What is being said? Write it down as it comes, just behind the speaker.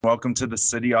Welcome to the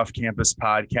City Off Campus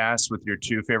podcast with your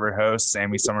two favorite hosts,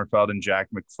 Sammy Sommerfeld and Jack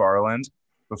McFarland.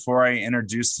 Before I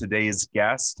introduce today's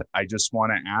guest, I just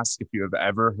want to ask if you have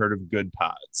ever heard of Good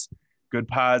Pods. Good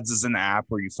Pods is an app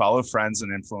where you follow friends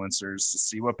and influencers to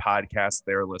see what podcasts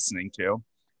they're listening to.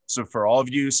 So for all of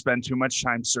you who spend too much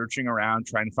time searching around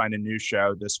trying to find a new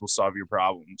show, this will solve your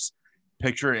problems.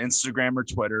 Picture Instagram or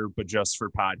Twitter, but just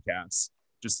for podcasts.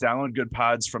 Just download Good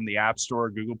Pods from the App Store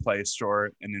or Google Play Store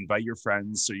and invite your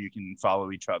friends so you can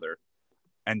follow each other.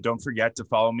 And don't forget to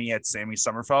follow me at Sammy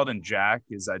Sommerfeld, and Jack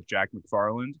is at Jack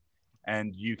McFarland.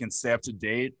 And you can stay up to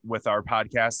date with our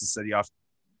podcast, the City Off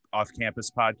Campus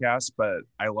podcast. But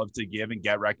I love to give and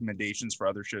get recommendations for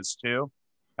other shows too.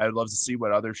 I would love to see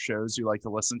what other shows you like to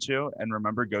listen to. And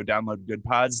remember, go download Good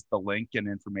Pods. The link and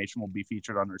information will be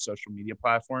featured on our social media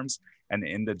platforms and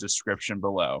in the description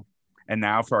below. And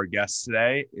now for our guest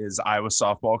today is Iowa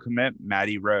softball commit,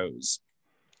 Madelyn Rouse.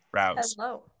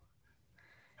 Hello.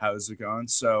 How's it going?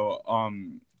 So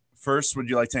first, would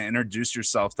you like to introduce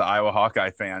yourself to Iowa Hawkeye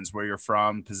fans, where you're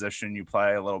from, position you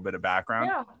play, a little bit of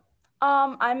background? Yeah.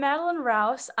 I'm Madelyn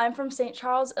Rouse. I'm from St.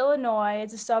 Charles, Illinois.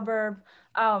 It's a suburb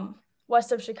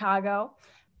west of Chicago.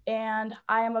 And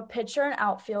I am a pitcher and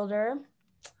outfielder.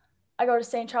 I go to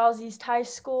St. Charles East High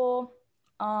School.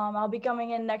 I'll be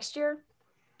coming in next year.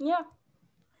 Yeah.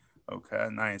 Okay,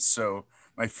 nice. So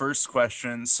my first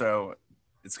question, so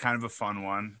it's kind of a fun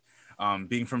one.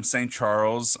 Being from St.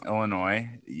 Charles,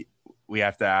 Illinois, we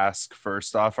have to ask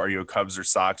first off, are you a Cubs or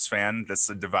Sox fan? This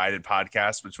is a divided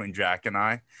podcast between Jack and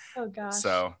I. Oh, gosh.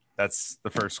 So that's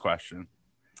the first question.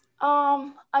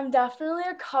 I'm definitely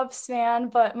a Cubs fan,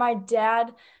 but my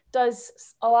dad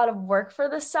does a lot of work for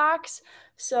the Sox.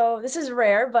 So this is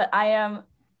rare, but I am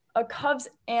a Cubs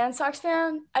and Sox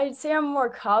fan. I'd say I'm more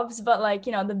Cubs, but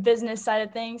the business side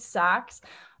of things, Sox.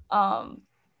 I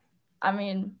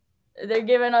mean, they're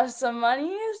giving us some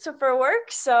money for work,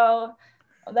 so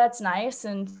that's nice.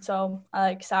 And so I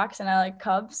like Sox and I like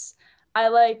Cubs. I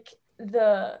like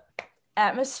the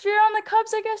atmosphere on the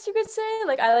Cubs, I guess you could say.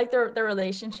 I like their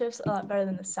relationships a lot better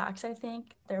than the Sox, I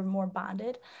think. They're more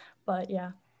bonded, but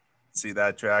yeah. See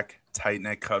that, Jack?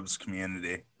 Tight-knit Cubs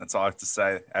community. That's all I have to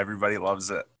say. Everybody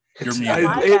loves it.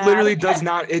 It literally does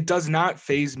not. It does not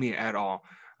faze me at all.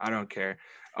 I don't care.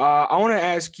 I want to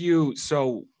ask you.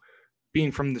 So,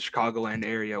 being from the Chicagoland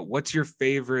area, what's your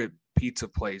favorite pizza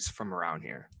place from around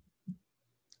here?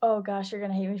 Oh gosh, you're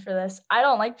gonna hate me for this. I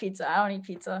don't like pizza. I don't eat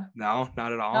pizza. No,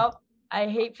 not at all. Nope. I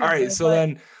hate pizza. All right, so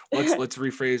then let's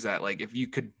rephrase that. If you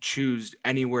could choose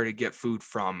anywhere to get food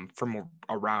from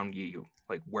around you,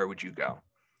 where would you go?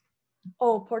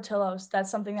 Oh, Portillo's. That's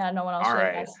something that no one else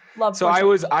really has. Love so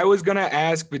Portillo's. I was gonna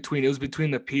ask between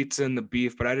the pizza and the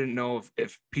beef, but I didn't know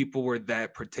if people were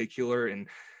that particular. And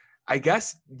I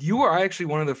guess you are actually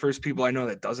one of the first people I know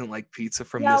that doesn't like pizza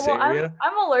from this area.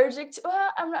 I'm allergic to.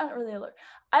 I'm not really allergic.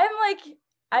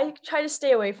 I try to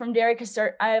stay away from dairy because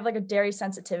I have a dairy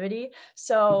sensitivity.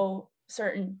 So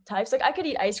certain types, I could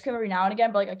eat ice cream every now and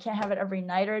again, but I can't have it every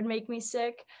night or it'd make me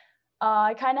sick.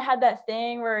 I kind of had that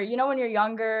thing where, when you're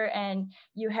younger and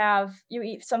you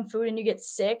eat some food and you get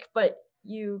sick, but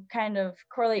you kind of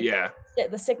correlate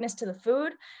the sickness to the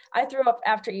food. I threw up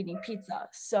after eating pizza,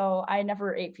 so I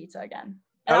never ate pizza again.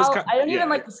 And I don't even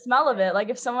like the smell of it.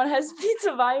 If someone has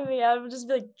pizza by me, I would just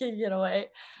be get away.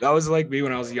 That was like me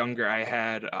when I was younger. I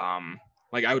had,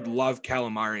 I would love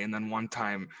calamari. And then one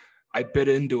time I bit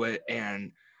into it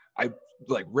and I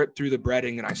ripped through the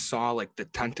breading and I saw the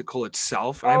tentacle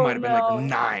itself. And I might have been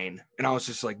 9. And I was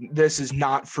just this is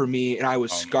not for me. And I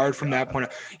was scarred from that point.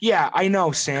 Yeah, I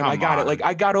know, Sam. I got it.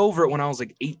 I got over it when I was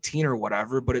 18 or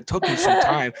whatever, but it took me some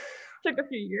time. Took a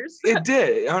few years. It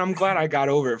did. And I'm glad I got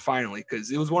over it finally,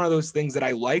 because it was one of those things that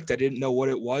I liked. I didn't know what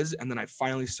it was. And then I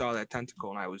finally saw that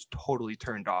tentacle and I was totally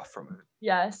turned off from it.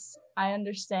 Yes, I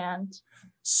understand.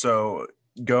 So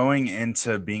going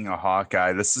into being a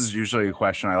Hawkeye, this is usually a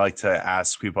question I like to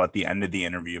ask people at the end of the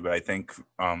interview, but I think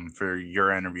for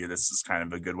your interview, this is kind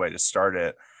of a good way to start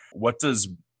it. What does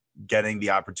getting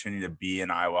the opportunity to be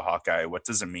an Iowa Hawkeye, what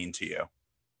does it mean to you?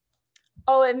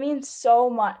 Oh, it means so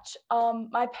much.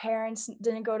 My parents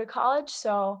didn't go to college,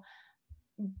 so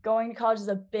going to college is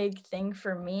a big thing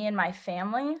for me and my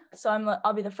family. So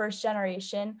I'll be the first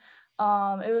generation.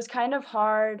 It was kind of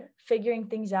hard figuring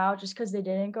things out just because they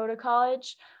didn't go to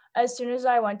college. As soon as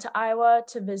I went to Iowa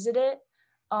to visit it,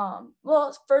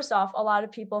 first off, a lot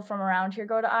of people from around here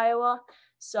go to Iowa.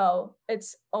 So I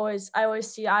always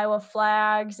see Iowa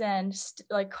flags and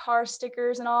car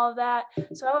stickers and all of that.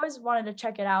 So I always wanted to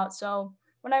check it out. So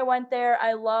when I went there,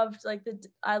 I loved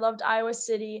Iowa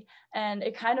City, and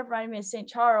it kind of reminded me of St.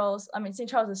 Charles. I mean, St.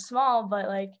 Charles is small, but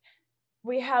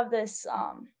we have this,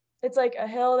 it's like a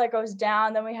hill that goes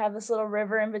down, then we have this little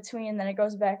river in between, then it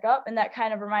goes back up, and that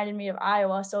kind of reminded me of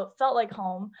Iowa, so it felt like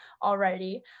home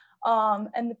already.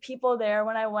 And the people there,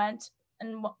 when I went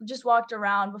and just walked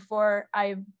around before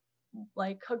I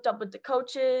like hooked up with the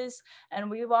coaches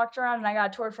and we walked around and I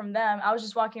got a tour from them, I was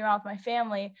just walking around with my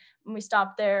family when we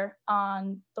stopped there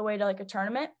on the way to like a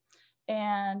tournament,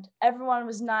 and everyone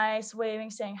was nice, waving,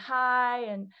 saying hi,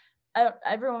 and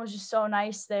everyone was just so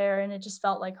nice there, and it just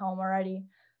felt like home already.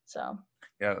 So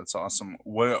Yeah, that's awesome.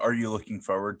 What are you looking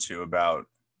forward to about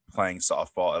playing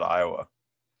softball at Iowa?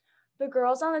 the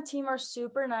girls on the team are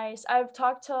super nice. I've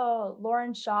talked to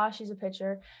Lauren Shaw, she's a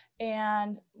pitcher,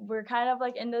 and we're kind of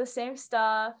like into the same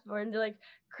stuff. We're into like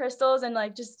crystals and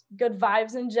like just good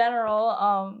vibes in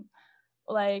general.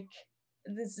 Like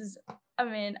this is, I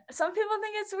mean, some people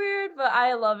think it's weird, but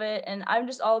I love it, and I'm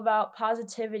just all about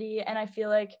positivity, and I feel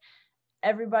like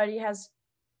everybody has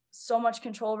so much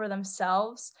control over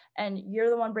themselves, and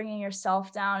you're the one bringing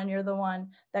yourself down, and you're the one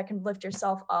that can lift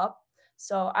yourself up.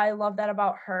 So I love that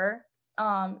about her.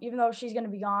 Even though she's going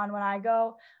to be gone when I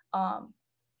go,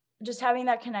 just having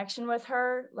that connection with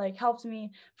her like helped me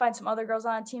find some other girls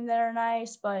on a team that are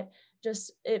nice, but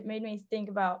just it made me think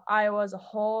about Iowa as a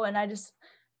whole. And I just,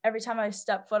 every time I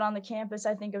step foot on the campus,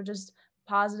 I think of just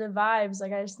positive vibes.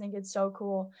 Like I just think it's so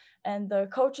cool, and the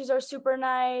coaches are super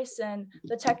nice, and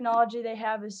the technology they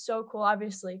have is so cool.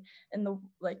 Obviously in the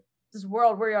like this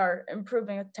world, we are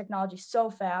improving with technology so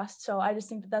fast, so I just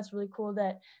think that that's really cool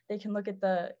that they can look at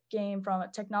the game from a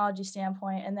technology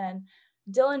standpoint. And then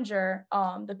Dillinger,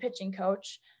 the pitching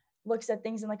coach, looks at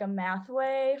things in like a math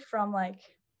way, from like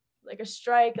a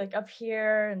strike like up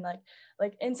here, and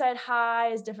like inside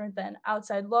high is different than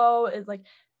outside low. Is like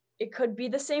it could be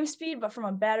the same speed, but from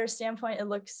a batter standpoint, it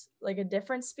looks like a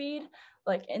different speed.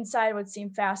 Like inside would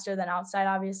seem faster than outside,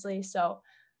 obviously. So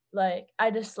like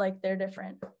I just like their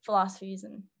different philosophies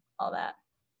and all that.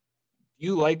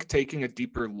 You like taking a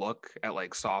deeper look at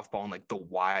like softball and like the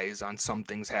whys on some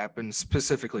things happen,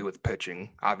 specifically with pitching,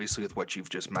 obviously with what you've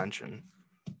just mentioned.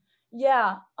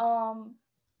 Yeah.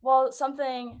 Well,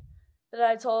 something that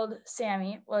I told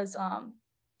Sammy was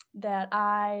that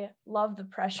I love the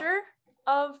pressure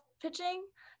of pitching,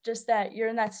 just that you're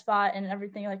in that spot and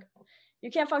everything. Like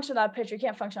you can't function without a pitcher, you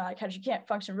can't function without a catcher, you can't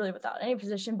function really without any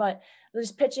position, but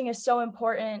this pitching is so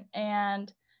important.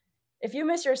 And if you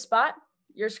miss your spot,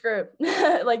 you're screwed.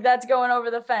 Like that's going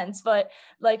over the fence, but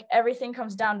like everything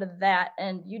comes down to that,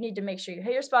 and you need to make sure you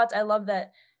hit your spots. I love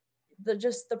that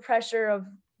the pressure of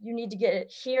you need to get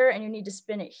it here and you need to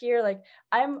spin it here. Like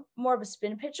I'm more of a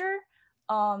spin pitcher.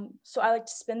 So I like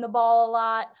to spin the ball a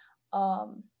lot.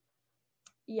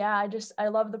 Yeah, I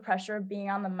love the pressure of being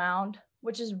on the mound,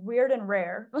 which is weird and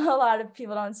rare. A lot of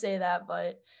people don't say that,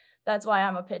 but that's why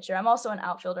I'm a pitcher. I'm also an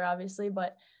outfielder, obviously,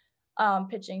 but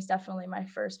pitching is definitely my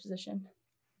first position.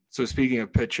 So speaking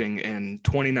of pitching, in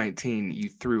 2019, you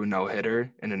threw a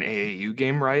no-hitter in an AAU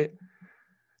game, right?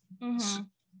 Mm-hmm.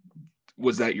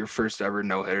 Was that your first ever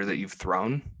no-hitter that you've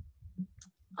thrown?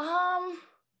 That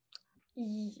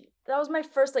was my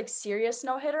first like serious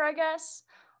no-hitter, I guess.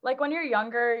 Like when you're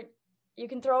younger, you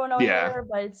can throw a no-hitter,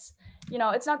 but it's,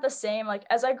 it's not the same. Like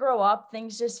as I grow up,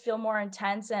 things just feel more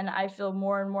intense, and I feel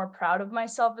more and more proud of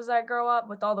myself as I grow up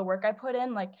with all the work I put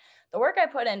in. Like the work I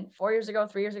put in 4 years ago,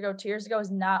 3 years ago, 2 years ago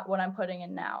is not what I'm putting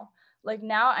in now. Like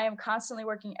now I am constantly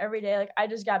working every day. Like I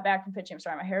just got back from pitching. I'm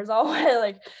sorry, my hair's all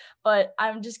wet. But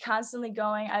I'm just constantly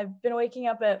going. I've been waking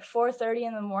up at 4:30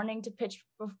 in the morning to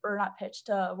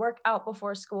to work out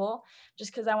before school,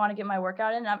 just because I want to get my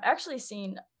workout in. And I've actually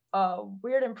seen a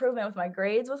weird improvement with my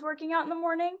grades with working out in the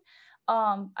morning.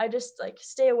 I just like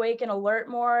stay awake and alert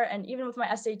more. And even with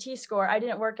my SAT score, I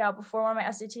didn't work out before one of my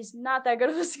SATs, not that good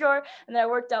of a score. And then I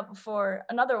worked out before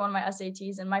another one of my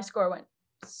SATs, and my score went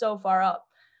so far up,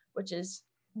 which is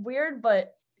weird,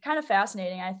 but kind of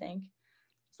fascinating, I think.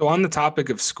 So on the topic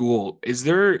of school, is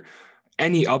there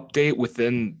any update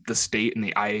within the state and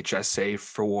the IHSA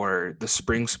for the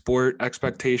spring sport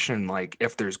expectation? Like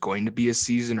if there's going to be a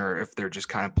season or if they're just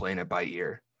kind of playing it by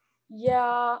ear?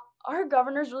 Yeah, our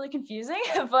governor's really confusing,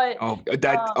 but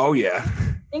yeah.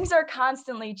 Things are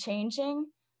constantly changing.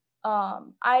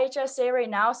 IHSA right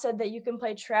now said that you can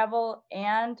play travel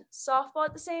and softball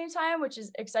at the same time, which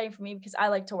is exciting for me because I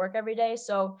like to work every day.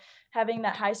 So having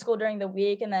that high school during the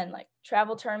week and then like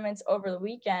travel tournaments over the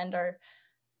weekend are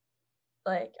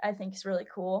like, I think is really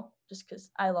cool just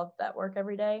because I love that work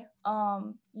every day.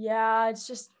 Yeah, it's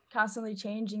just constantly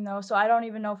changing though. So I don't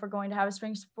even know if we're going to have a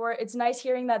spring sport. It's nice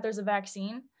hearing that there's a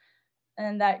vaccine,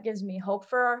 and that gives me hope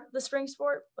for the spring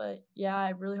sport. But yeah, I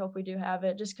really hope we do have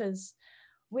it, just because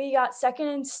we got second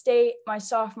in state my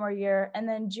sophomore year, and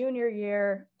then junior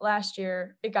year last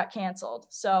year, it got canceled.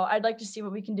 So I'd like to see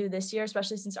what we can do this year,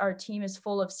 especially since our team is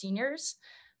full of seniors.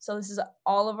 So this is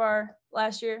all of our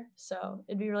last year. So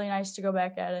it'd be really nice to go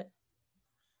back at it.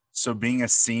 So being a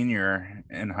senior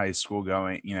in high school,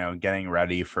 getting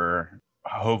ready for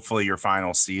hopefully your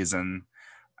final season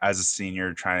as a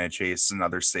senior, trying to chase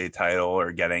another state title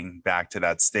or getting back to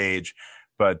that stage,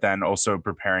 but then also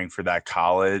preparing for that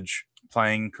college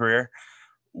playing career.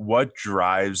 What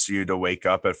drives you to wake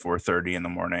up at 4:30 in the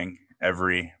morning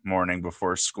every morning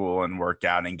before school and work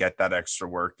out and get that extra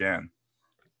work in?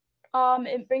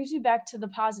 It brings me back to the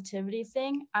positivity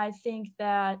thing. I think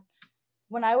that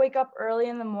when I wake up early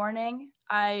in the morning,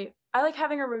 I like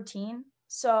having a routine.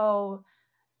 So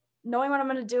knowing what I'm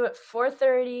going to do at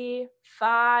 4:30,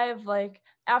 5, like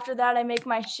after that, I make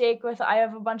my shake I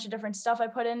have a bunch of different stuff I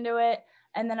put into it.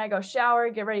 And then I go shower,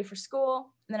 get ready for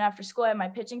school. And then after school, I have my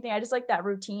pitching thing. I just like that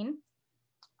routine.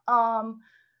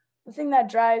 The thing that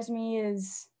drives me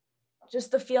is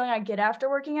just the feeling I get after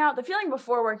working out. The feeling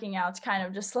before working out, it's kind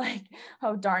of just like,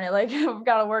 oh, darn it. Like, I've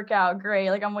got to work out. Great.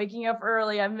 Like, I'm waking up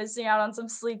early. I'm missing out on some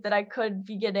sleep that I could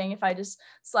be getting if I just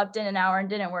slept in an hour and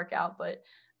didn't work out. But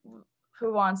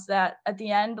who wants that? At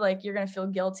the end, like, you're going to feel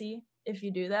guilty if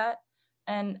you do that.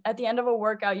 And at the end of a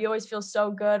workout, you always feel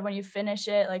so good when you finish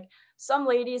it. Like, some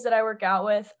ladies that I work out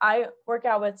with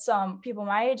some people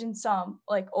my age and some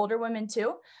like older women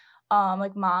too,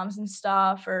 like moms and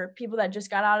stuff, or people that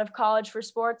just got out of college for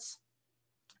sports.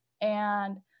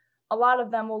 And a lot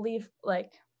of them will leave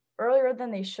like earlier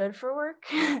than they should for work.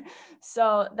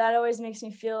 So that always makes me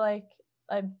feel like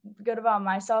I'm good about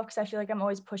myself, because I feel like I'm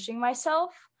always pushing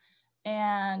myself.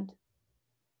 And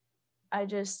I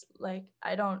just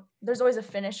there's always a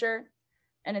finisher,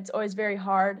 and it's always very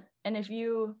hard. And if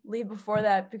you leave before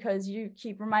that because you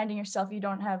keep reminding yourself you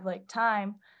don't have like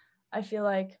time, I feel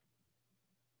like,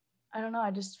 I don't know,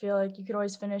 I just feel like you could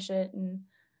always finish it. And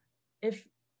if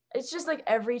it's just like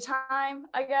every time,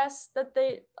 I guess, that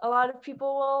a lot of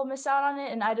people will miss out on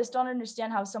it. And I just don't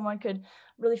understand how someone could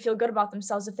really feel good about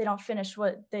themselves if they don't finish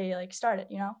what they like started,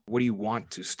 you know? What do you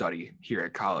want to study here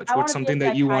at college? I What's wanna be a something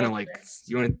that you want to psychiatrist.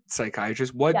 you want a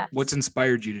psychiatrist? Yes. What's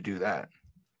inspired you to do that?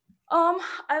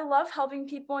 I love helping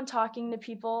people and talking to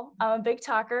people. I'm a big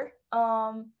talker.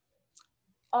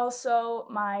 Also,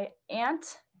 my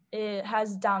aunt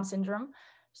has Down syndrome.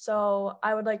 So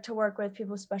I would like to work with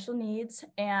people with special needs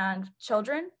and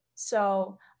children.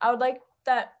 So I would like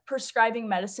that prescribing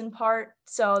medicine part.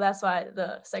 So that's why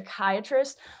the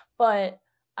psychiatrist. But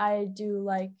I do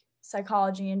like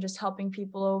psychology and just helping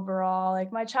people overall.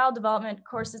 Like my child development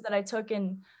courses that I took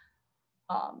in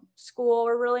school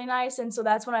were really nice. And so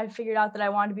that's when I figured out that I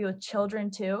wanted to be with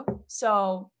children too.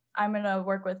 So I'm going to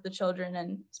work with the children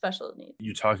and special needs.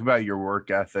 You talk about your work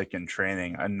ethic and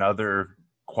training. Another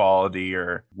quality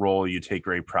or role you take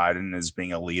great pride in is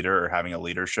being a leader or having a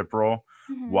leadership role.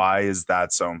 Mm-hmm. Why is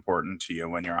that so important to you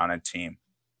when you're on a team?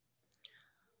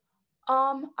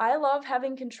 I love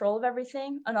having control of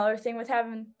everything. Another thing with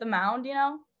having the mound,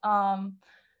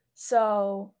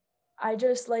 so I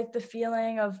just like the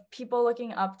feeling of people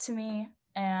looking up to me,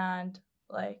 and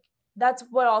like that's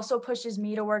what also pushes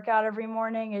me to work out every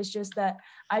morning, is just that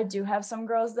I do have some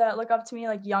girls that look up to me,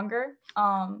 like younger.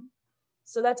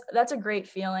 So that's a great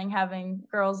feeling, having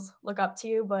girls look up to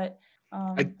you. But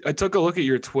I took a look at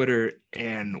your Twitter,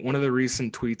 and one of the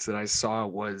recent tweets that I saw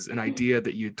was an idea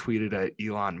that you tweeted at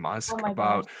Elon Musk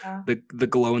about the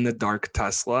glow in the dark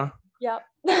Tesla. Yep.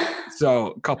 So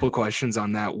a couple of questions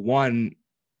on that. One,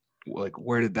 like,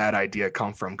 where did that idea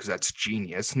come from? Because that's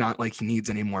genius. Not like he needs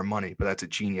any more money, but that's a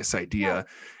genius idea. Yeah.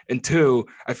 And two,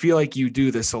 I feel like you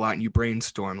do this a lot and you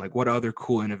brainstorm. Like, what other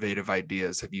cool, innovative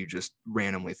ideas have you just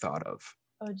randomly thought of?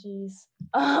 Oh, geez.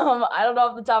 I don't know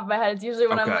off the top of my head. It's usually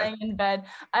when I'm laying in bed.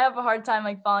 I have a hard time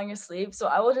like falling asleep. So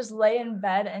I will just lay in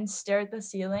bed and stare at the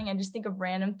ceiling and just think of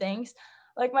random things.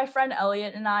 Like my friend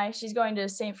Elliot and I, she's going to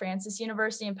St. Francis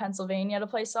University in Pennsylvania to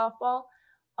play softball.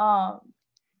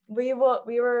 We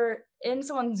were in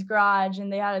someone's garage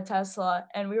and they had a Tesla,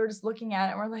 and we were just looking at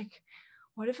it and we're like,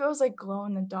 what if it was like glow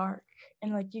in the dark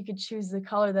and like you could choose the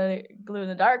color that it glue in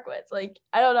the dark with? Like,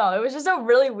 I don't know. It was just a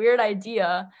really weird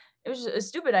idea. It was just a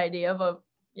stupid idea, but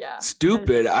yeah.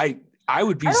 Stupid. I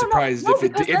would be surprised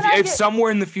if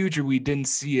somewhere in the future we didn't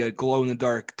see a glow in the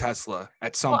dark Tesla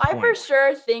at some point. I for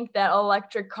sure think that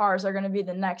electric cars are going to be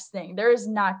the next thing. There is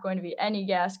not going to be any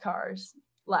gas cars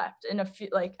left in a few,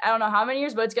 like, I don't know how many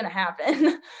years, but it's going to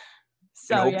happen.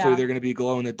 So and hopefully they're going to be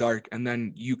glow in the dark, and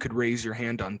then you could raise your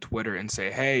hand on Twitter and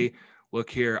say, hey,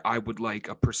 look here, I would like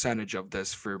a percentage of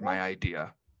this for my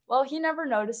idea. Well, he never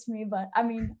noticed me, but I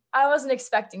mean, I wasn't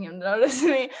expecting him to notice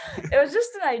me. It was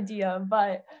just an idea,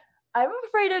 but I'm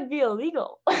afraid it'd be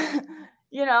illegal.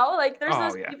 Like there's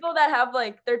those people that have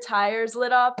like their tires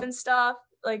lit up and stuff,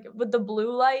 like with the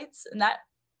blue lights, and that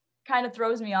kind of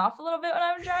throws me off a little bit when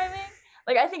I'm driving.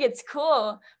 Like, I think it's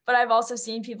cool, but I've also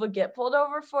seen people get pulled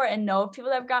over for it and know people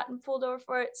that have gotten pulled over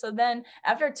for it. So then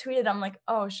after I tweeted, I'm like,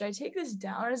 oh, should I take this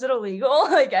down? Or is it illegal?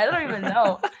 Like, I don't even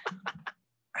know.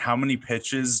 How many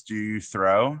pitches do you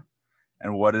throw?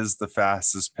 And what is the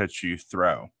fastest pitch you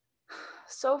throw?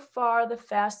 So far, the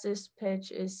fastest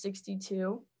pitch is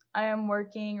 62. I am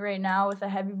working right now with a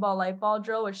heavy ball light ball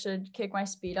drill, which should kick my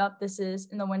speed up. This is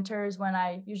in the winters when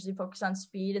I usually focus on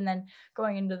speed. And then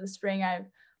going into the spring, I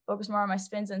focus more on my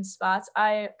spins and spots.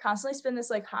 I constantly spin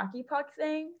this like hockey puck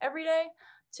thing every day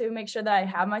to make sure that I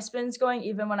have my spins going,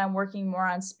 even when I'm working more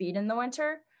on speed in the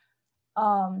winter.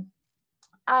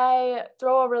 I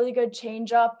throw a really good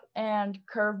changeup and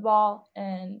curveball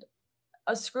and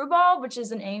a screwball, which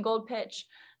is an angled pitch,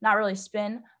 not really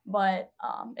spin, but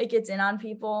it gets in on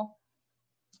people.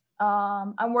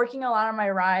 I'm working a lot on my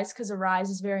rise because a rise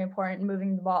is very important in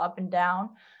moving the ball up and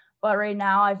down. But right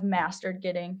now I've mastered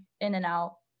getting in and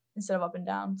out instead of up and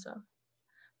down.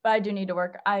 But I do need to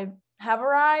work. I have a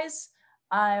rise.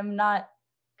 I'm not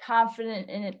confident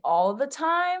in it all the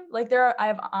time. Like I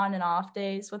have on and off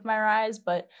days with my rise,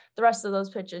 but the rest of those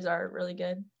pitches are really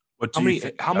good.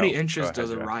 How many inches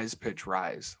does a rise pitch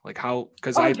rise? Like how?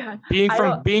 Because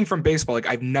being from baseball, like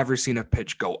I've never seen a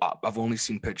pitch go up. I've only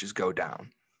seen pitches go down.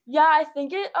 Yeah, I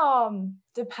think it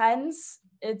depends.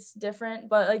 It's different,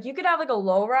 but like you could have like a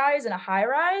low rise and a high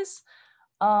rise.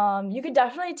 You could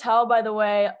definitely tell by the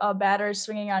way a batter is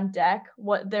swinging on deck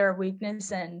what their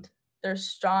weakness and their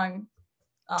strong.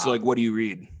 So like, what do you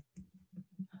read?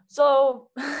 So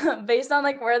based on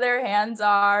like where their hands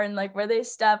are and like where they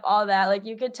step, all that, like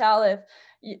you could tell if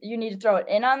you need to throw it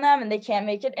in on them and they can't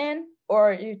make it in,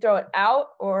 or you throw it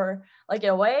out or like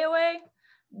away.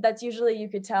 That's usually you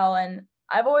could tell. And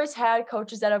I've always had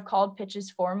coaches that have called pitches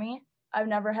for me. I've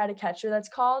never had a catcher that's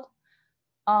called.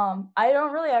 I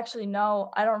don't really actually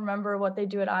know. I don't remember what they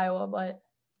do at Iowa, but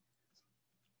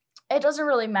it doesn't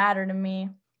really matter to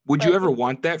me. Would you ever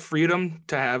want that freedom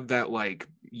to have that, like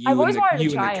I've always wanted to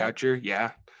try and the catcher? it.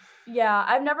 Yeah.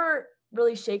 I've never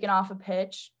really shaken off a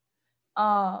pitch.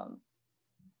 Because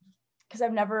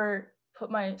I've never put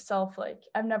myself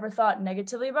I've never thought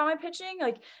negatively about my pitching.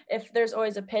 Like if there's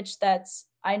always a pitch that's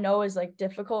I know is like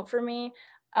difficult for me,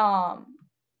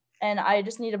 and I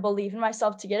just need to believe in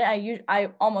myself to get it.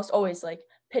 I almost always like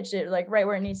pitch it like right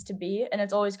where it needs to be, and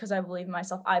it's always because I believe in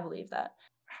myself. I believe that.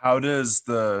 How does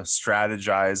the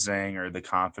strategizing or the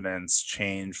confidence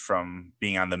change from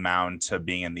being on the mound to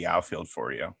being in the outfield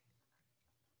for you?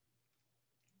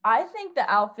 I think the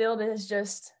outfield is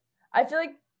I feel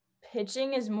like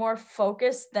pitching is more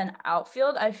focused than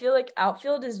outfield. I feel like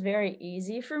outfield is very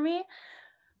easy for me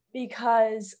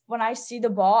because when I see the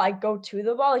ball, I go to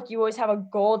the ball. Like you always have a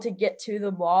goal to get to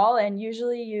the ball, and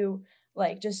usually you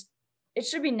it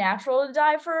should be natural to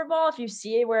dive for a ball if you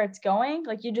see where it's going.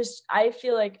 Like I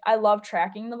feel like I love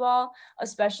tracking the ball,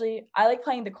 especially I like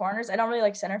playing the corners. I don't really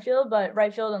like center field, but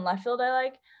right field and left field I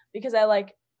like because I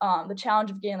like the challenge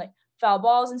of getting like foul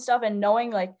balls and stuff, and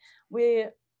knowing like we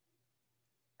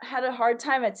had a hard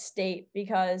time at state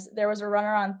because there was a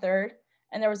runner on third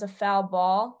and there was a foul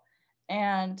ball,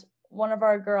 and one of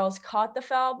our girls caught the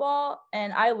foul ball,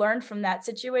 and I learned from that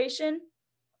situation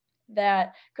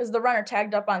that because the runner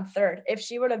tagged up on third, if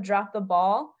she would have dropped the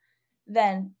ball,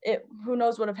 then who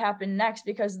knows what would have happened next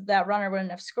because that runner wouldn't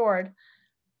have scored.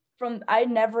 I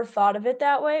never thought of it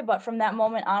that way, but from that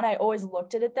moment on, I always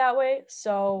looked at it that way.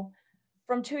 So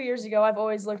from 2 years ago, I've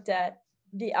always looked at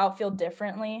the outfield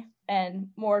differently and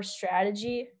more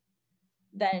strategy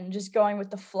than just going with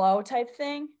the flow type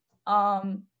thing.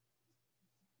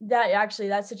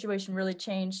 That situation really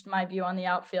changed my view on the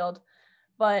outfield.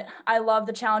 But I love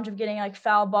the challenge of getting like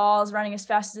foul balls, running as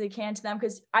fast as I can to them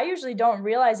because I usually don't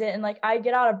realize it. And like I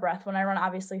get out of breath when I run,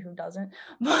 obviously who doesn't?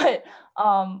 But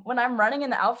when I'm running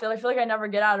in the outfield, I feel like I never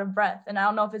get out of breath. And I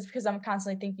don't know if it's because I'm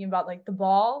constantly thinking about like the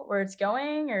ball, where it's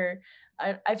going, or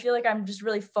I feel like I'm just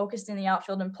really focused in the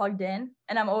outfield and plugged in.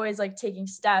 And I'm always like taking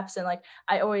steps, and like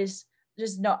I always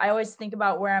think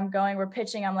about where I'm going. We're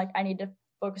pitching. I'm like, I need to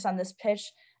focus on this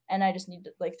pitch. And I just need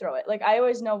to like throw it. Like I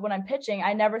always know when I'm pitching,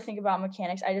 I never think about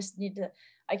mechanics.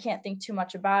 I can't think too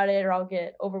much about it or I'll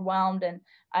get overwhelmed and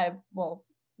I will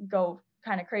go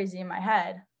kind of crazy in my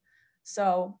head.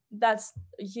 So there's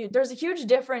a huge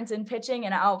difference in pitching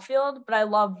and outfield, but I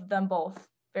love them both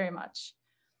very much.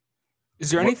 Is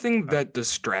there anything that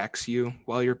distracts you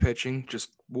while you're pitching?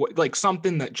 Just like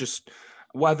something that just,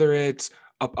 whether it's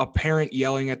a parent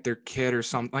yelling at their kid or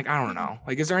something, like, I don't know.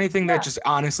 Like, is there anything that just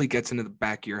honestly gets into the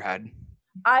back of your head?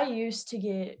 I used to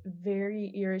get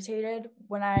very irritated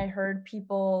when I heard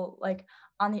people like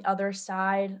on the other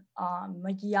side,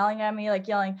 like yelling at me, like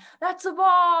yelling, "That's a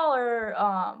ball," or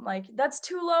like "That's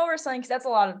too low," or something. Cause that's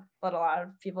what a lot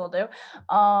of people do.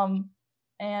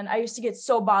 And I used to get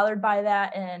so bothered by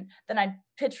that, and then I'd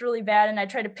pitch really bad, and I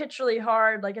tried to pitch really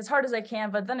hard, like as hard as I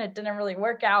can, but then it didn't really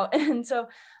work out. And so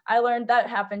I learned that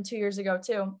happened 2 years ago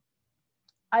too.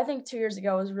 I think 2 years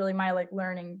ago was really my like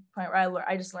learning point where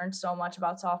I just learned so much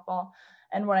about softball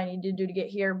and what I need to do to get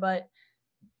here. But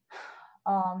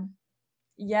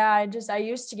yeah, I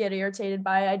used to get irritated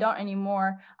by it. I don't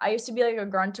anymore. I used to be like a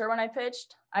grunter when I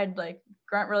pitched. I'd like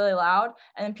grunt really loud,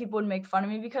 and then people would make fun of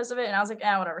me because of it. And I was like,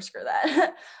 whatever, screw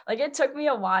that. Like it took me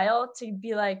a while to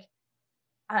be like,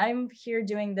 I'm here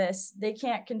doing this. They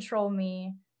can't control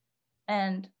me.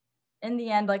 And in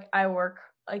the end, like I work,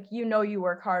 like, you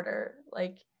work harder.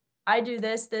 Like I do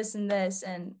this, this, and this,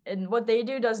 and what they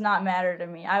do does not matter to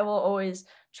me. I will always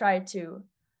try to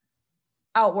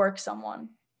outwork someone.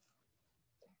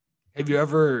 Have you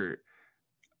ever,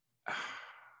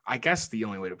 I guess the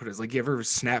only way to put it is like, you ever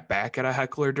snap back at a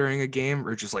heckler during a game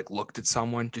or just like looked at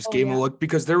someone, just gave him a look?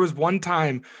 Because there was one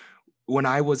time when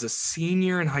I was a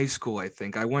senior in high school, I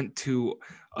think I went to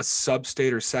a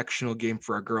sub-state or sectional game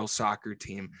for a girls soccer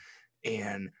team.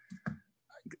 And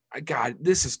God,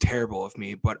 this is terrible of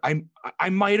me, but I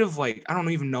might have like, I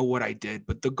don't even know what I did,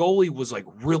 but the goalie was like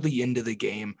really into the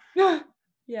game. Yeah.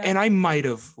 And I might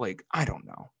have like, I don't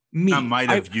know.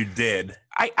 You did.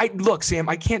 I look, Sam,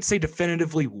 I can't say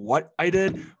definitively what I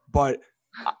did, but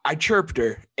I chirped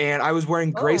her and I was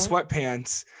wearing gray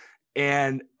sweatpants,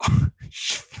 and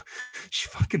she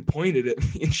fucking pointed at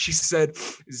me and she said,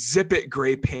 "Zip it,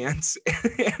 gray pants."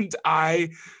 And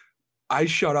I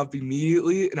shut up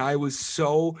immediately. And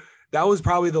that was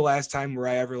probably the last time where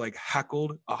I ever like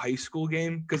heckled a high school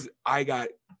game, because I got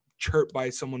chirped by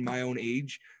someone my own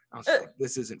age. I was like,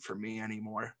 this isn't for me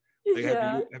anymore. Like,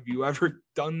 have you ever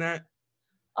done that?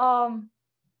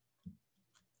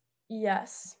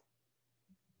 Yes.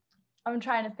 I'm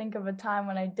trying to think of a time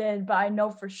when I did, but I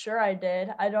know for sure I did.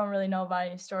 I don't really know about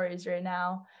any stories right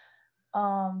now.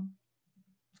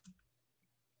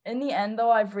 In the end, though,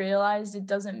 I've realized it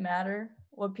doesn't matter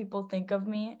what people think of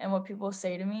me and what people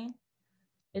say to me.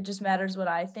 It just matters what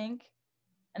I think.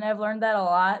 And I've learned that a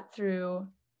lot through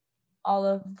all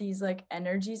of these like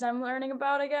energies I'm learning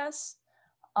about, I guess.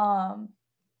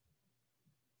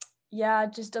 Yeah,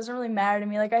 it just doesn't really matter to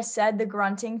me. Like I said, the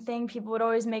grunting thing, people would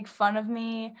always make fun of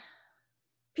me.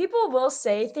 People will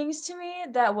say things to me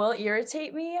that will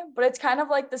irritate me, but it's kind of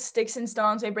like the sticks and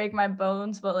stones may break my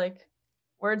bones, but like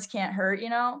words can't hurt, you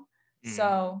know?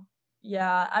 So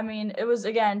yeah, I mean, it was,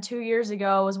 again, 2 years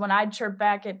ago was when I'd chirp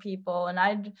back at people, and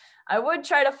I would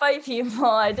try to fight people.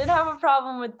 I did have a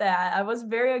problem with that. I was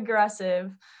very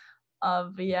aggressive.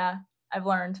 But yeah, I've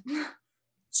learned.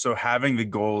 So having the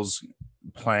goals,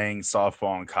 playing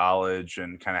softball in college,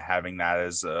 and kind of having that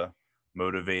as a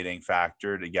motivating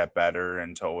factor to get better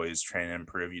and to always train and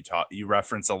improve. You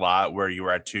reference a lot where you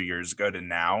were at 2 years ago to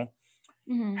now.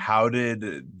 Mm-hmm. How did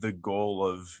the goal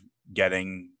of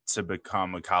getting to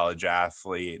become a college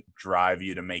athlete drive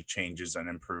you to make changes and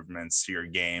improvements to your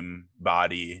game,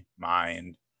 body,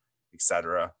 mind,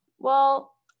 etc.?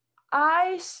 Well,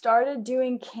 I started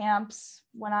doing camps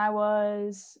when I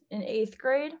was in 8th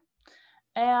grade,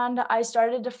 and I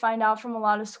started to find out from a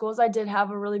lot of schools I did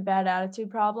have a really bad attitude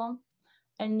problem,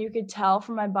 and you could tell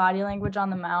from my body language on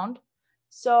the mound.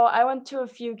 So I went to a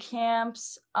few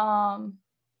camps.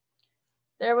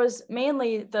 There was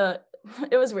mainly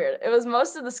it was weird. It was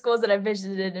most of the schools that I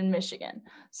visited in Michigan.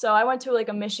 So I went to like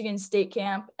a Michigan State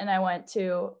camp, and I went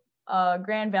to a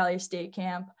Grand Valley State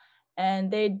camp, and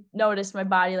they noticed my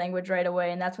body language right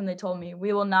away. And that's when they told me,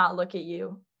 we will not look at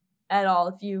you at all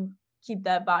if you keep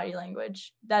that body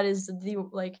language. That is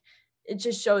it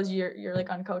just shows you're like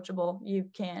uncoachable. You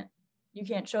can't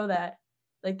show that.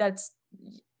 Like that's,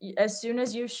 as soon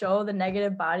as you show the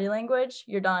negative body language,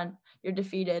 you're done. You're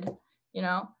defeated, you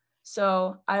know?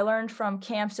 So I learned from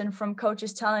camps and from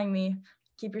coaches telling me,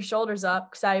 keep your shoulders up,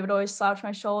 because I would always slouch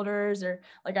my shoulders, or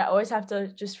like I always have to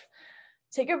just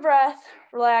take a breath,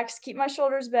 relax, keep my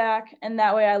shoulders back. And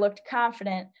that way I looked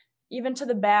confident, even to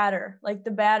the batter. Like the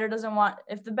batter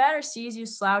if the batter sees you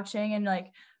slouching and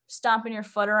like stomping your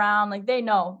foot around, like they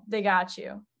know they got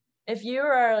you. If you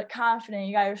are confident,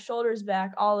 you got your shoulders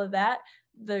back, all of that,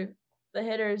 the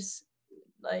hitter's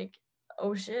like,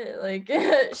 oh shit, like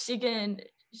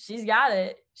she's got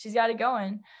it. She's got it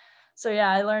going. So yeah,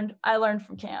 I learned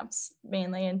from camps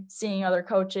mainly and seeing other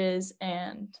coaches.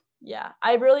 And yeah,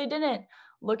 I really didn't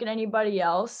look at anybody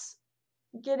else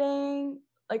getting,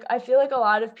 like, I feel like a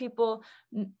lot of people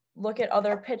look at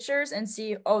other pitchers and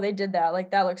see, oh, they did that.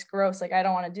 Like, that looks gross. Like, I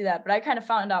don't want to do that. But I kind of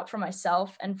found out for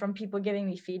myself and from people giving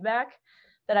me feedback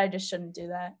that I just shouldn't do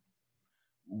that.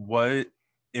 What,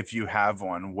 if you have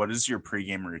one, what is your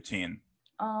pregame routine?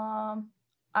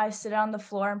 I sit on the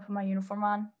floor and put my uniform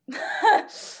on.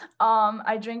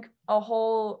 I drink a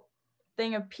whole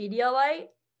thing of Pedialyte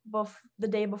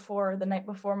the night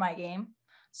before my game.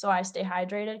 So I stay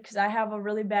hydrated because I have a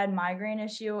really bad migraine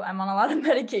issue. I'm on a lot of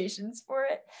medications for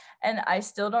it, and I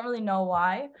still don't really know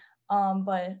why.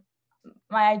 But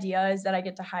my idea is that I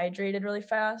get dehydrated really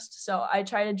fast. So I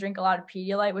try to drink a lot of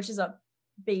Pedialyte, which is a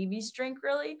baby's drink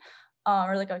really,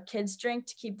 or like a kid's drink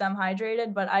to keep them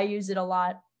hydrated. But I use it a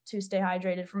lot to stay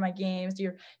hydrated for my games.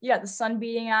 You got the sun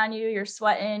beating on you, you're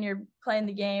sweating, you're playing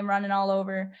the game, running all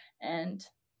over. And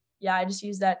yeah, I just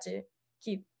use that to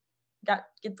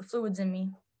get the fluids in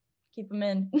me, keep them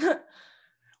in.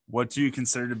 What do you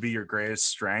consider to be your greatest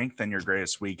strength and your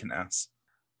greatest weakness?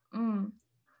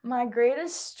 My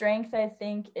greatest strength, I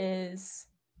think, is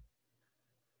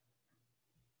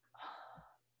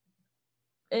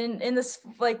in this,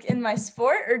 like, in my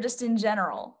sport or just in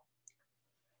general?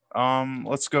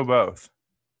 Let's go both.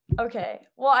 Okay.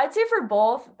 Well, I'd say for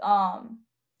both,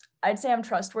 I'd say I'm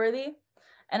trustworthy.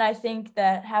 And I think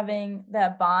that having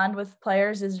that bond with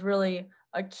players is really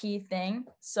a key thing.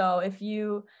 So if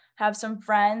you have some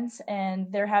friends and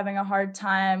they're having a hard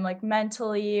time, like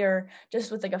mentally or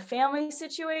just with like a family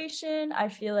situation, I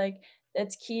feel like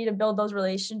it's key to build those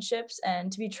relationships and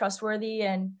to be trustworthy.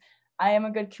 And I am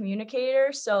a good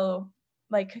communicator. So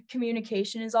like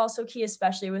communication is also key,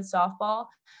 especially with softball.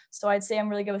 So I'd say I'm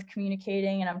really good with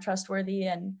communicating and I'm trustworthy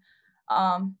and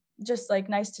just like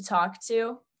nice to talk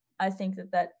to. I think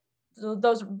that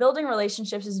those building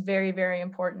relationships is very, very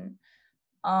important.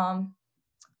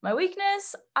 My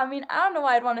weakness, I mean, I don't know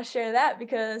why I'd want to share that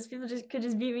because people could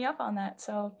just beat me up on that.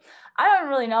 So I don't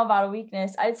really know about a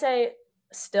weakness. I'd say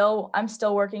I'm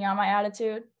still working on my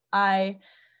attitude. I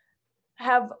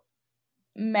have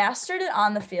mastered it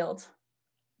on the field,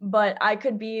 but I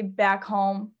could be back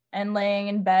home and laying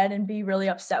in bed and be really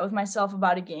upset with myself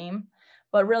about a game.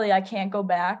 But really, I can't go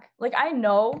back. Like, I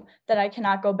know that I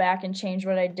cannot go back and change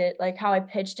what I did, like how I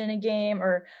pitched in a game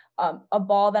or a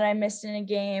ball that I missed in a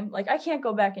game. Like, I can't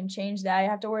go back and change that. I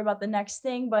have to worry about the next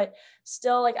thing. But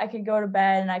still, like, I could go to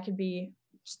bed and I could be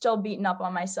still beaten up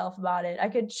on myself about it. I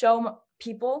could show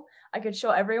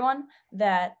everyone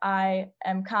that I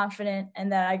am confident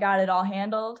and that I got it all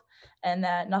handled and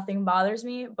that nothing bothers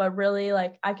me. But really,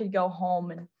 like, I could go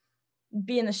home and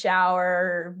be in the shower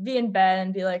or be in bed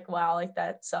and be like, wow, like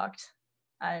that sucked.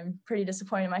 I'm pretty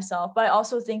disappointed in myself. But I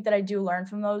also think that I do learn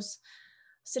from those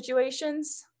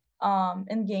situations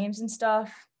in games and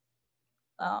stuff,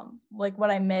 like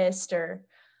what I missed or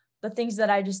the things that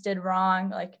I just did wrong.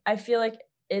 Like, I feel like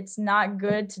it's not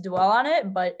good to dwell on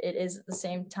it, but it is at the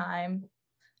same time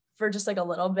for just like a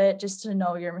little bit, just to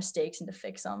know your mistakes and to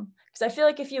fix them. Because I feel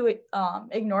like if you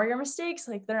ignore your mistakes,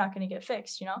 like they're not going to get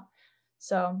fixed,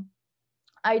 So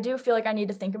I do feel like I need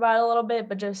to think about it a little bit,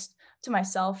 but just to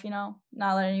myself, not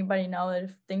let anybody know that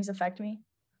if things affect me.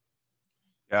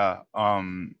 Yeah.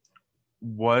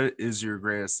 What is your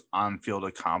greatest on-field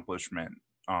accomplishment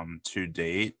to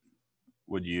date?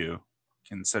 Would you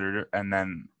consider it? And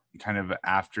then kind of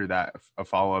after that, a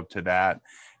follow-up to that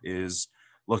is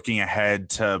looking ahead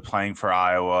to playing for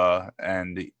Iowa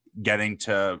and getting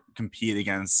to compete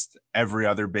against every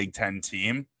other Big Ten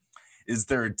team. Is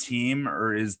there a team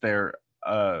or is there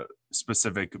a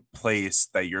specific place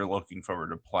that you're looking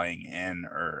forward to playing in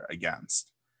or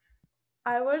against?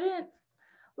 I wouldn't,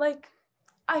 like,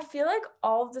 I feel like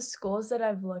all of the schools that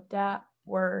I've looked at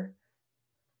were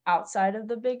outside of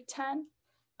the Big Ten.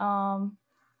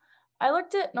 I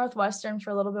looked at Northwestern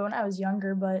for a little bit when I was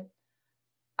younger, but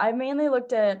I mainly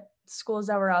looked at schools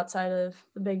that were outside of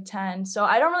the Big Ten. So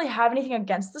I don't really have anything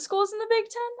against the schools in the Big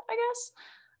Ten, I guess.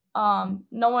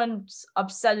 No one's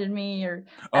upsetted me or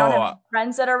I don't have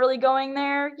friends that are really going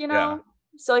there, Yeah.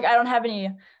 So like I don't have any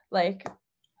like,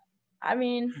 I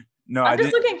mean, no, I'm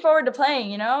just looking forward to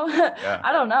playing, Yeah.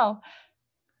 I don't know.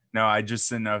 No, I just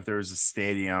didn't know if there was a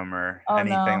stadium or Oh,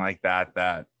 anything no. like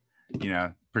that,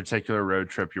 particular road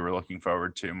trip you were looking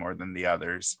forward to more than the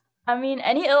others. I mean,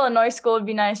 any Illinois school would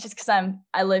be nice just because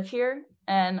I live here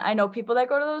and I know people that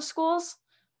go to those schools.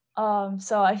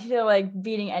 So I feel like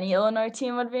beating any Illinois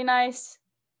team would be nice.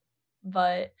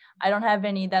 but I don't have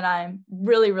any that I'm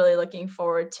really, really looking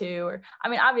forward to. Or, I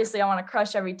mean, obviously I want to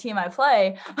crush every team I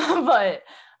play, but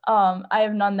I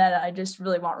have none that I just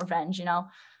really want revenge, you know?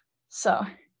 So.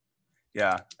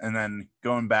 Yeah. And then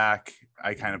going back,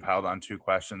 I kind of piled on 2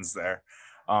 questions there.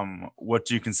 What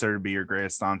do you consider to be your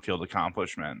greatest on-field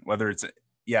accomplishment? Whether it's,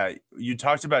 you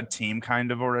talked about team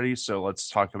kind of already. So let's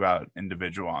talk about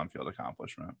individual on-field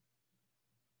accomplishment.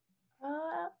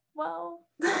 Well,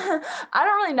 I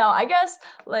don't really know. I guess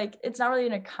like it's not really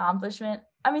an accomplishment.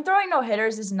 I mean, throwing no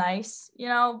hitters is nice, you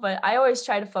know, but I always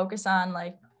try to focus on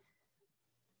like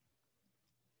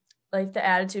the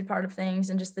attitude part of things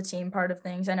and just the team part of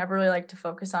things. I never really like to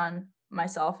focus on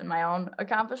myself and my own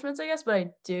accomplishments, I guess, but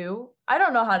I do. I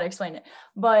don't know how to explain it,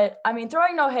 but I mean,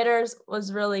 throwing no hitters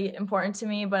was really important to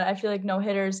me, but I feel like no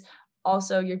hitters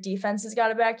also your defense has got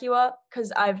to back you up,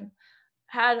 because I've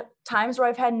had times where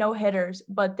I've had no hitters,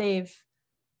 but they've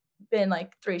been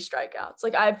like 3 strikeouts.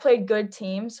 Like I've played good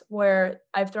teams where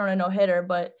I've thrown a no hitter,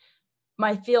 but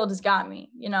my field has got me,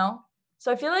 you know?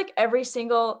 So I feel like every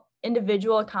single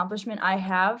individual accomplishment I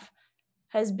have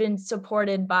has been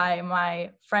supported by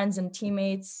my friends and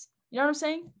teammates. You know what I'm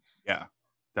saying? Yeah,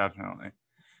 definitely.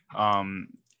 And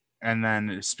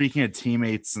then speaking of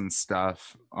teammates and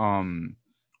stuff,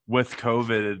 with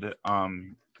COVID,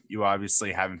 you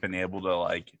obviously haven't been able to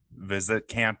like visit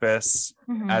campus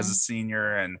as a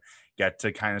senior and get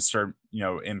to kind of start,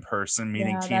 in person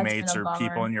meeting teammates or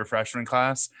people in your freshman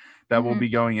class that will be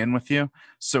going in with you.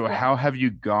 So how have you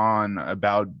gone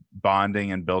about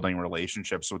bonding and building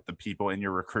relationships with the people in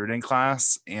your recruiting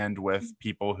class and with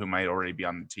people who might already be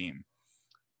on the team?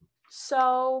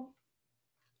 So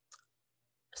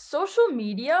social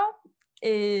media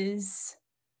is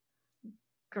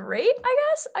great, I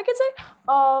guess I could say.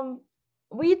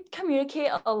 We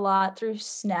communicate a lot through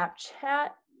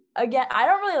Snapchat. Again, I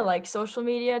don't really like social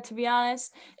media, to be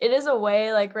honest. It is a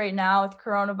way, like right now with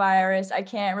coronavirus, I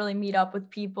can't really meet up with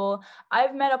people.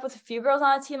 I've met up with a few girls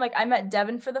on the team. Like I met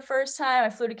Devin for the first time. I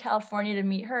flew to California to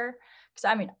meet her. Because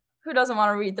I mean, who doesn't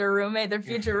want to meet their roommate, their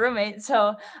future roommate?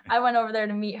 So I went over there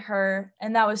to meet her,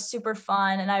 and that was super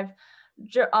fun. And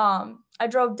I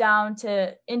drove down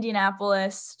to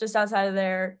Indianapolis, just outside of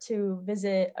there, to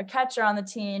visit a catcher on the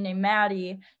team named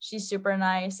Maddie. She's super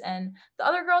nice. And the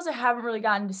other girls I haven't really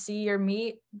gotten to see or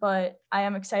meet, but I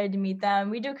am excited to meet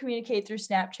them. We do communicate through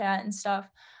Snapchat and stuff,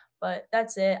 but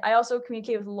that's it. I also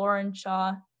communicate with Lauren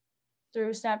Shaw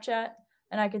through Snapchat,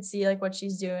 and I could see like what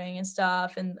she's doing and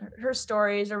stuff. And her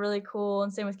stories are really cool.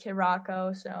 And same with Kid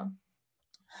Rocco. So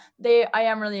I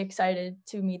am really excited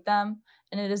to meet them.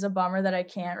 And it is a bummer that I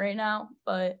can't right now,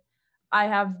 but I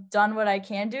have done what I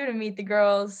can do to meet the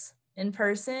girls in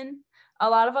person. A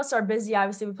lot of us are busy.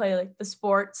 Obviously, we play like the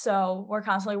sport, so we're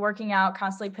constantly working out,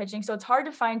 constantly pitching. So it's hard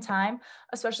to find time,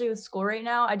 especially with school right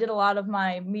now. I did a lot of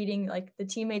my meeting, like the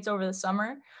teammates over the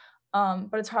summer,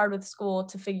 but it's hard with school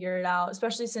to figure it out,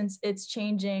 especially since it's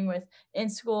changing with in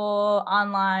school,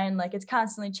 online, like it's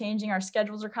constantly changing. Our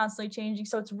schedules are constantly changing.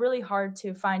 So it's really hard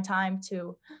to find time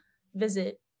to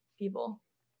visit people.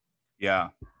 Yeah,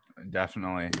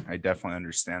 definitely. I definitely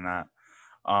understand that.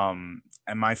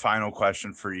 And my final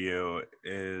question for you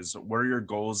is, what are your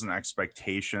goals and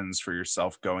expectations for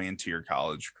yourself going into your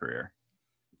college career?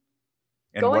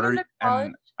 And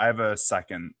and I have a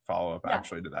second follow-up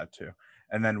actually to that too.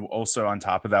 And then also on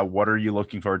top of that, what are you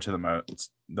looking forward to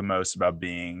the most about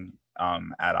being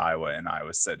at Iowa in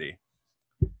Iowa City?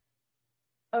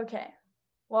 Okay.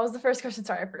 What was the first question?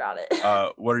 Sorry, I forgot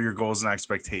it. What are your goals and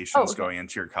expectations going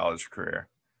into your college career?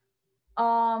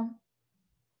 I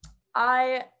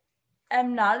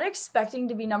am not expecting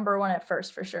to be number 1 at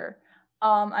first, for sure.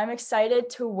 I'm excited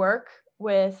to work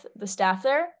with the staff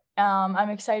there. I'm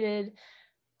excited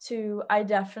I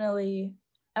definitely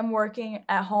am working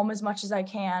at home as much as I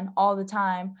can all the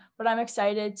time, but I'm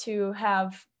excited to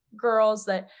have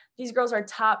these girls are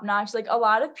top notch. Like a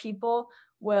lot of people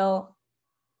will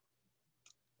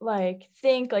like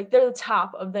think like they're the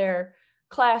top of their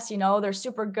class, they're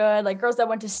super good, like girls that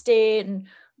went to state and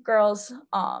girls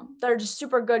that are just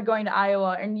super good going to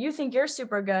Iowa, and you think you're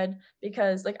super good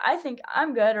because like I think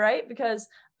I'm good, right? Because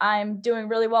I'm doing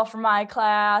really well for my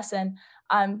class and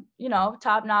I'm,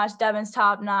 top notch. Devin's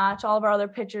top notch. All of our other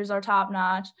pitchers are top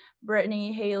notch.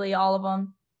 Brittany, Haley, all of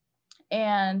them.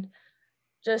 And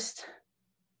just,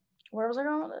 where was I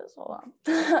going with this? Hold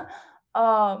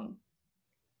on.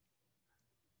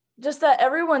 Just that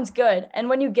everyone's good. And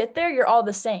when you get there, you're all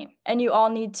the same. And you all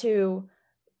need to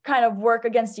kind of work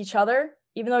against each other.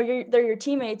 Even though they're your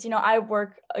teammates, I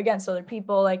work against other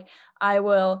people. Like I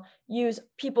will use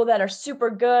people that are super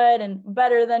good and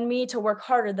better than me to work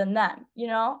harder than them.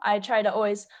 I try to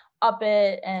always up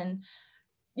it, and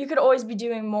you could always be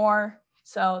doing more.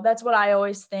 So that's what I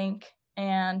always think.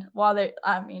 And while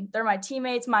they're my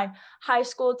teammates, my high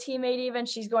school teammate, even,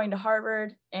 she's going to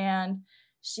Harvard and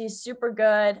she's super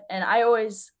good. And I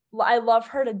love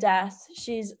her to death.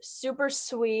 She's super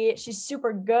sweet. She's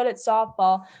super good at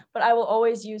softball, but I will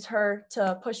always use her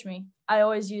to push me. I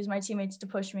always use my teammates to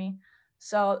push me.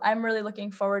 So I'm really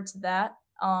looking forward to that.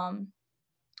 I'm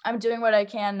doing what I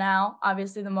can now,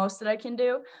 obviously the most that I can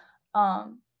do.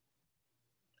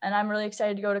 And I'm really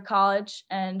excited to go to college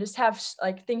and just have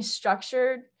like things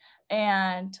structured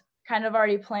and kind of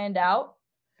already planned out,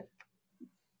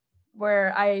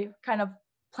 where I kind of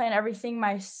plan everything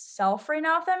myself right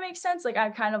now, if that makes sense. Like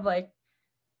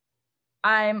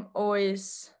I'm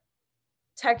always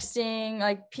texting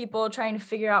like people trying to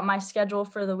figure out my schedule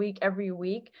for the week every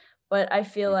week, but I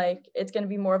feel like it's going to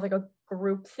be more of like a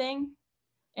group thing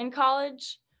in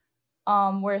college.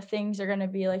 Where things are going to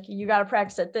be like, you got to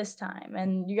practice at this time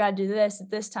and you got to do this at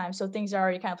this time. So things are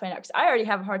already kind of planned out, because I already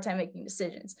have a hard time making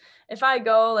decisions. If I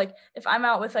go, like, if I'm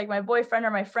out with like my boyfriend or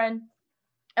my friend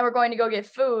and we're going to go get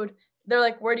food, they're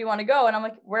like, where do you want to go? And I'm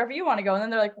like, wherever you want to go. And then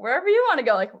they're like, wherever you want to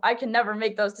go. Like, I can never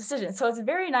make those decisions. So it's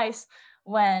very nice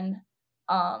when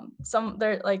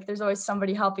there's always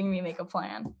somebody helping me make a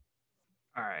plan.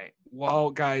 All right. Well,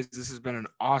 guys, this has been an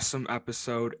awesome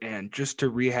episode. And just to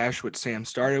rehash what Sam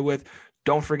started with,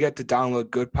 don't forget to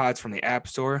download Good Pods from the App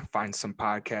Store, find some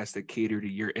podcasts that cater to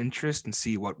your interest, and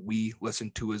see what we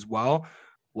listen to as well.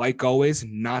 Like always,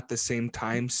 not the same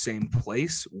time, same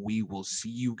place. We will see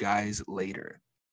you guys later.